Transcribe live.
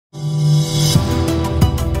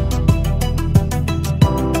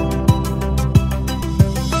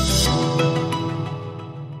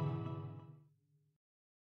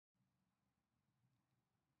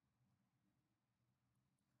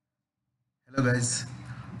Guys,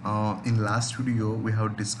 in last video we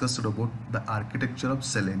have discussed about the architecture of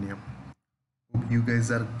Selenium. Hope you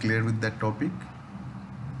guys are clear with that topic.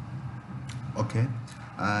 Okay,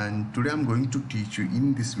 and today I'm going to teach you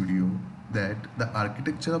in this video that the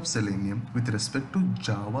architecture of Selenium with respect to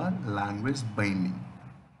Java language binding,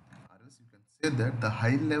 or else you can say that the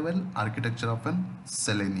high level architecture of a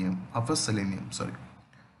Selenium. Sorry.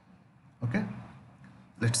 Okay,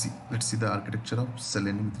 let's see the architecture of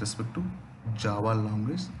Selenium with respect to Java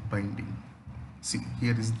language binding. See,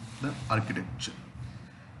 here is the architecture.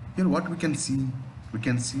 Here what we can see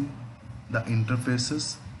the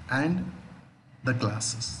interfaces and the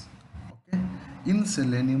classes. Okay, in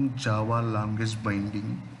Selenium Java language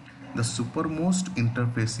binding, the supermost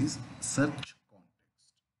interface is search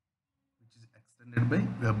context, which is extended by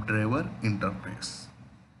WebDriver interface,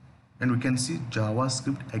 and we can see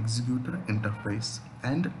JavaScript executor interface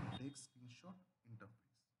and take screenshot interface.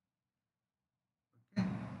 Okay,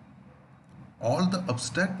 all the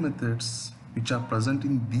abstract methods which are present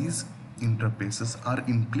in these interfaces are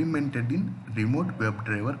implemented in remote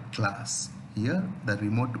WebDriver class. Here the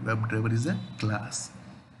remote WebDriver is a class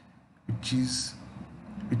which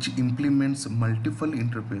implements multiple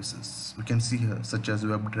interfaces. We can see here such as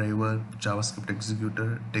WebDriver, JavaScript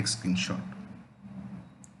executor, take screenshot.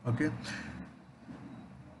 Okay,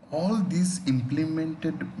 all these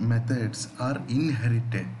implemented methods are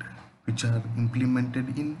inherited, which are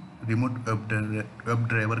implemented in remote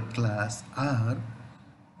WebDriver class are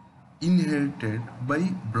inherited by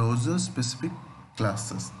browser specific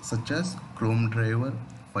classes such as Chrome driver,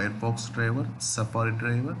 Firefox driver, Safari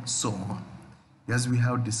driver, so on. As we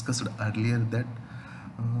have discussed earlier that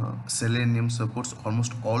Selenium supports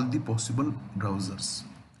almost all the possible browsers.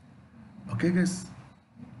 Okay guys,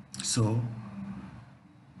 so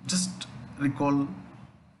just recall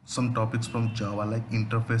some topics from Java like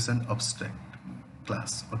interface and abstract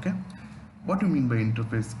class. Okay, what do you mean by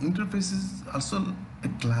interface? Interface is also a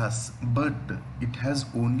class, but it has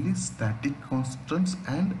only static constants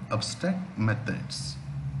and abstract methods.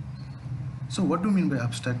 So what do you mean by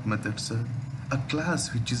abstract methods, sir? A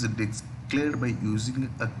class which is declared by using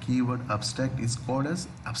a keyword abstract is called as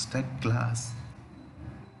abstract class.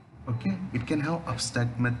 Okay, it can have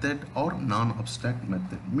abstract method or non-abstract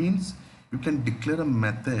method. Means you can declare a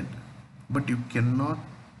method, but you cannot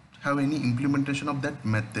have any implementation of that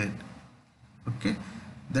method. Okay,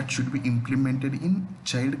 that should be implemented in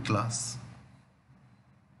child class.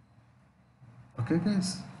 Okay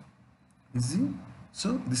guys, easy.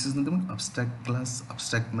 So this is nothing but abstract class,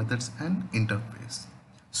 abstract methods and interface.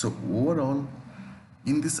 So overall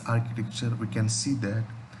in this architecture we can see that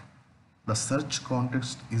the search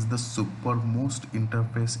context is the supermost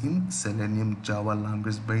interface in Selenium Java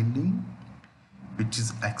language binding, which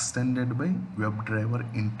is extended by WebDriver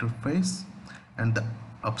interface, and the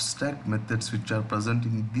abstract methods which are present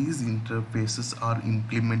in these interfaces are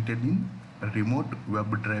implemented in remote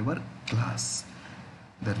WebDriver class.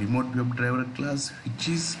 The remote WebDriver class, which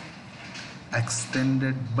is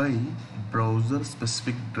extended by browser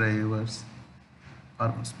specific drivers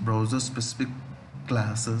or browser specific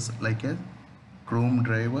classes like a Chrome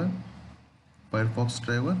driver, Firefox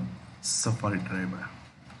driver, Safari driver.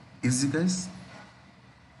 Easy guys.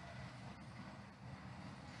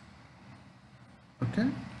 Okay,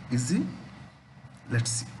 easy.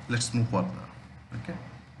 Let's move further. Okay,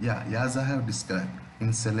 yeah, as I have described,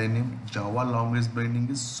 in Selenium Java language binding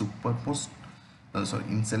is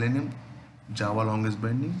in Selenium Java language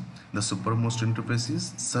binding, the supermost interface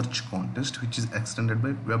is search context, which is extended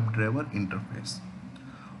by WebDriver interface.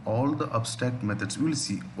 All the abstract methods, we will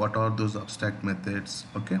see what are those abstract methods.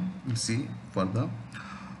 Okay, we'll see further.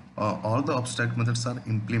 All the abstract methods are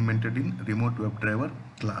implemented in remote WebDriver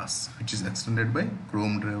class, which is extended by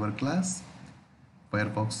Chrome driver class,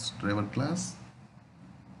 Firefox driver class,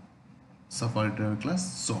 Safari driver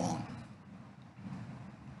class, so on.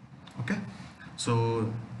 Okay,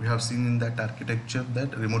 so we have seen in that architecture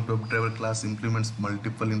that remote WebDriver class implements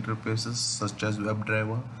multiple interfaces such as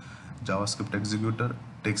WebDriver, JavaScript executor,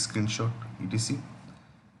 take screenshot, etc.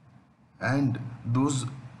 And those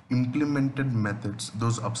implemented methods,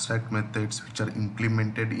 those abstract methods which are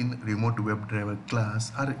implemented in remote WebDriver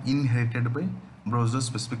class are inherited by browser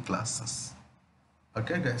specific classes.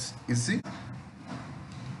 Okay guys, easy.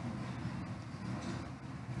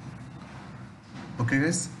 Okay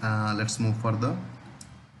guys, let's move further.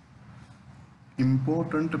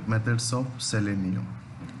 Important methods of Selenium.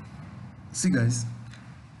 See guys,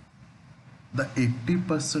 the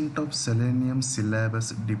 80% of Selenium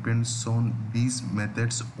syllabus depends on these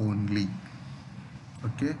methods only.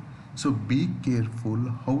 Okay, so be careful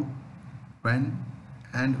how, when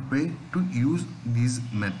and way to use these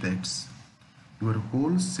methods. Your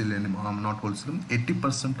whole Selenium, not whole Selenium,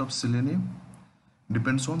 80% of Selenium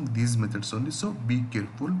depends on these methods only. So be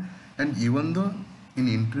careful. And even though in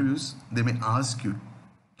interviews they may ask you,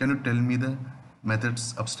 can you tell me the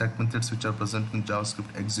methods, abstract methods which are present in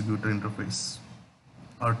JavaScript executor interface,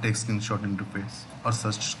 or text screenshot interface, or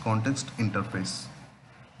search context interface?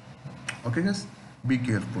 Okay guys, be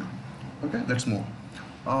careful. Okay, let's move.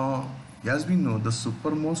 uh, as we know, the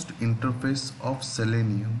supermost interface of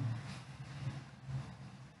Selenium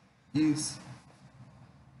is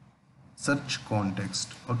search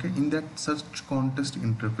context. Okay, in that search context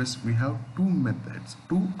interface we have two methods,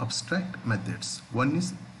 two abstract methods. One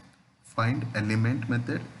is find element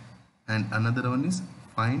method and another one is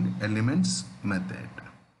find elements method.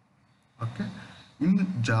 Okay, in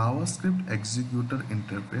JavaScript executor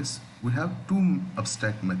interface we have two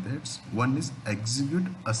abstract methods. One is execute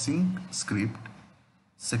async script,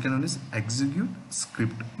 second one is execute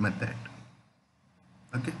script method.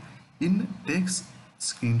 Okay, in text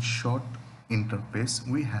screenshot interface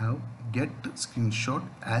we have get screenshot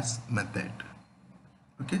as method.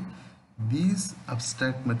 Okay, these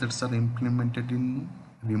abstract methods are implemented in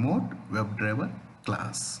remote WebDriver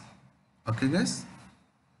class. Okay guys,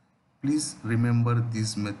 please remember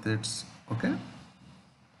these methods. Okay,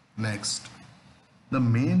 next, the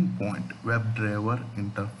main point, WebDriver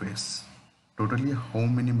interface. Totally how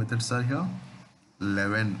many methods are here?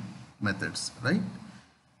 11 methods, right?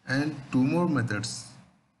 And two more methods.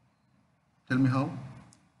 Tell me how?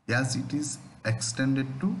 As it is extended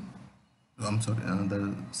to,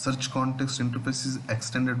 the search context interface is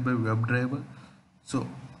extended by WebDriver. So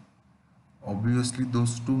obviously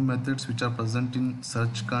those two methods which are present in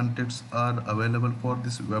search context are available for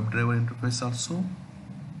this WebDriver interface also.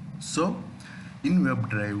 So in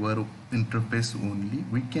WebDriver interface only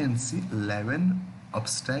we can see 11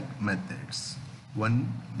 abstract methods.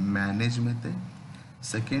 One, manage method,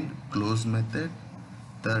 second, close method,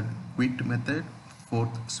 third, quit method,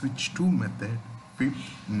 fourth, switch to method,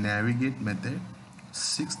 fifth, navigate method,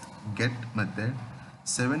 sixth, get method,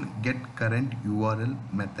 seventh, get current URL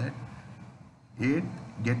method, eighth,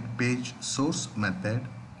 get page source method,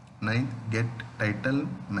 ninth, get title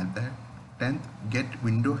method, 10th, get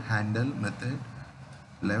window handle method,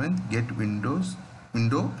 11th, get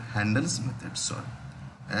window handles method,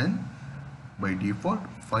 and by default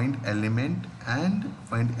find element and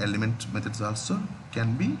find element methods also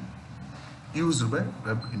can be used by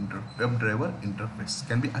WebDriver interface,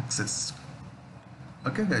 can be accessed.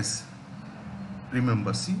 Okay guys,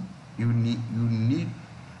 remember, see, you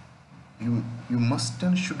must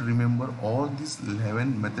and should remember all these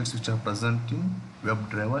 11 methods which are present in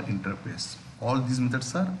WebDriver interface. All these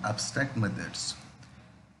methods are abstract methods.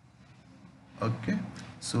 Okay,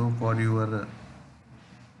 so for your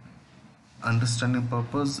understanding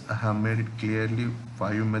purpose I have made it clearly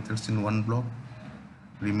 5 methods in one block,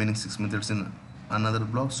 remaining 6 methods in another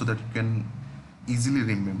block, so that you can easily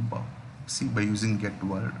remember, see, by using get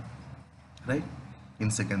word, right,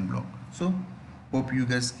 in second block. So hope you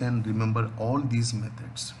guys can remember all these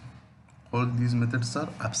methods. All these methods are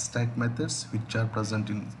abstract methods which are present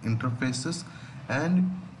in interfaces,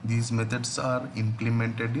 and these methods are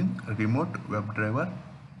implemented in remote WebDriver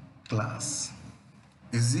class.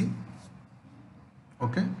 Easy?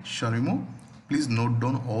 Okay, Sharimo, please note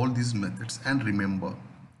down all these methods and remember.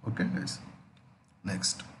 Okay guys,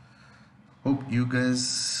 next, hope you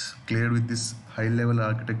guys clear with this high level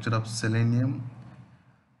architecture of Selenium.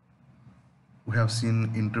 We have seen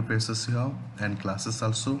interfaces here and classes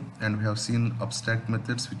also, and we have seen abstract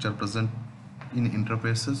methods which are present in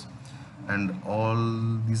interfaces, and all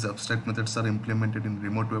these abstract methods are implemented in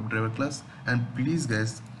remote WebDriver class. And please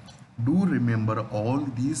guys, do remember all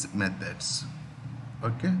these methods.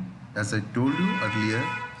 Okay, as I told you earlier,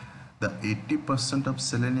 the 80% of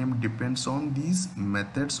Selenium depends on these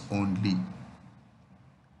methods only.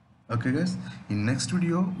 Okay guys, in next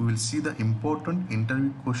video we will see the important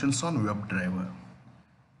interview questions on WebDriver.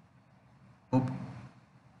 Hope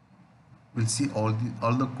we'll see all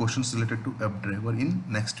the questions related to WebDriver in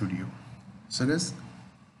next video. So guys,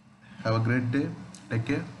 have a great day, take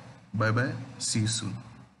care, bye bye, see you soon.